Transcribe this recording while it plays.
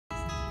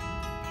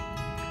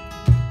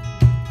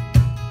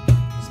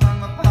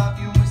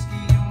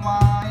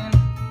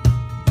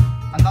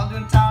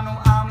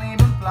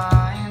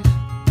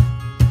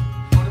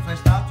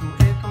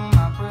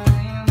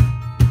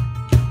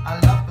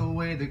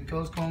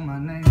my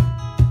name.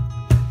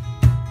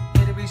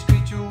 Hit every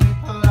street you we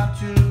pull out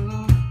to.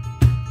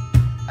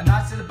 A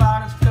night to the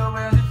bottoms filled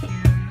with a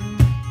few.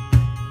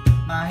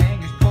 My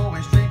hangers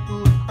pouring straight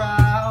through the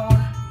crowd.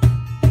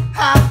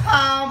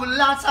 How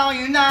will I tell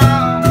you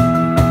now?